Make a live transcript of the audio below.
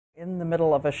In the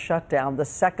middle of a shutdown, the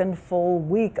second full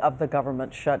week of the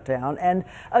government shutdown, and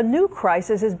a new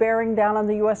crisis is bearing down on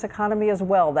the U.S. economy as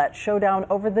well, that showdown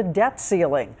over the debt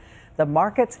ceiling. The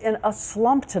market's in a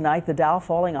slump tonight, the Dow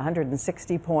falling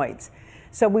 160 points.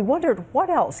 So we wondered,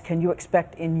 what else can you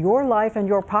expect in your life and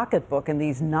your pocketbook in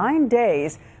these 9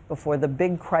 days before the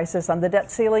big crisis on the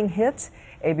debt ceiling hits?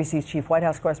 ABC's chief White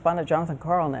House correspondent Jonathan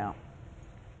Karl now.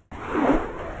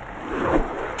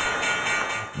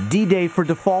 D-Day for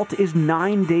default is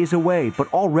 9 days away,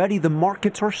 but already the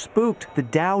markets are spooked. The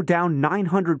Dow down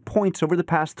 900 points over the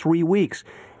past 3 weeks,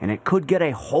 and it could get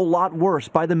a whole lot worse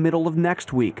by the middle of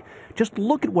next week. Just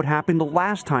look at what happened the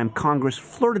last time Congress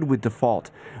flirted with default.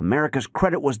 America's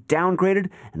credit was downgraded,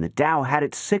 and the Dow had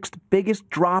its sixth biggest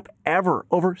drop ever,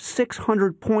 over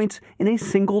 600 points in a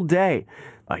single day.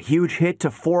 A huge hit to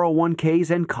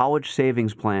 401ks and college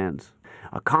savings plans.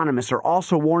 Economists are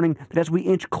also warning that as we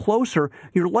inch closer,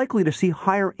 you're likely to see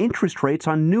higher interest rates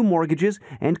on new mortgages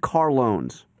and car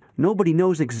loans. Nobody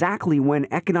knows exactly when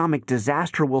economic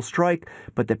disaster will strike,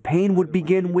 but the pain would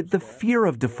begin with the fear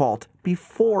of default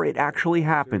before it actually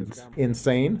happens.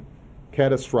 Insane,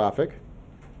 catastrophic,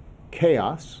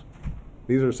 chaos.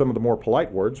 These are some of the more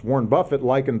polite words. Warren Buffett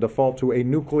likened default to a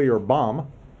nuclear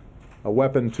bomb, a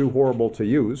weapon too horrible to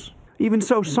use. Even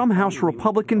so, some House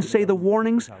Republicans say the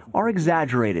warnings are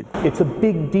exaggerated. It's a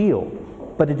big deal,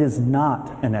 but it is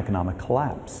not an economic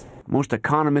collapse. Most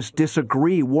economists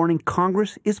disagree, warning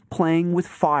Congress is playing with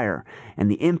fire. And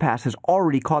the impasse has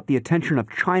already caught the attention of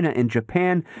China and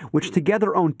Japan, which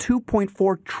together own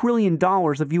 $2.4 trillion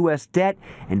of U.S. debt,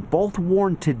 and both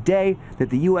warned today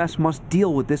that the U.S. must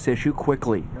deal with this issue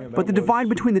quickly. But the divide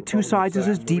between the two sides is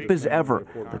as deep as ever.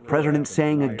 The president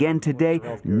saying again today,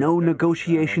 no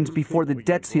negotiations before the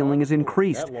debt ceiling is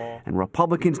increased, and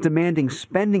Republicans demanding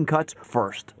spending cuts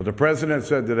first. What the president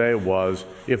said today was,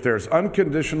 if there's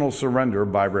unconditional surrender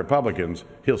by Republicans,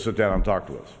 he'll sit down and talk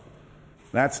to us.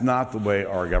 That's not the way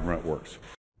our government works.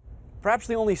 Perhaps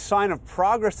the only sign of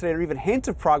progress today, or even hint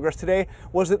of progress today,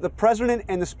 was that the president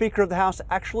and the Speaker of the House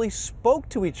actually spoke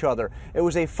to each other. It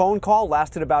was a phone call,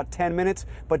 lasted about 10 minutes.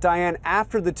 But Diane,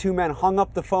 after the two men hung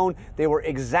up the phone, they were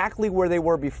exactly where they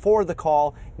were before the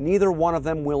call, neither one of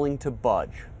them willing to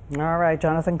budge. All right,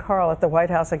 Jonathan Karl at the White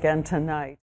House again tonight.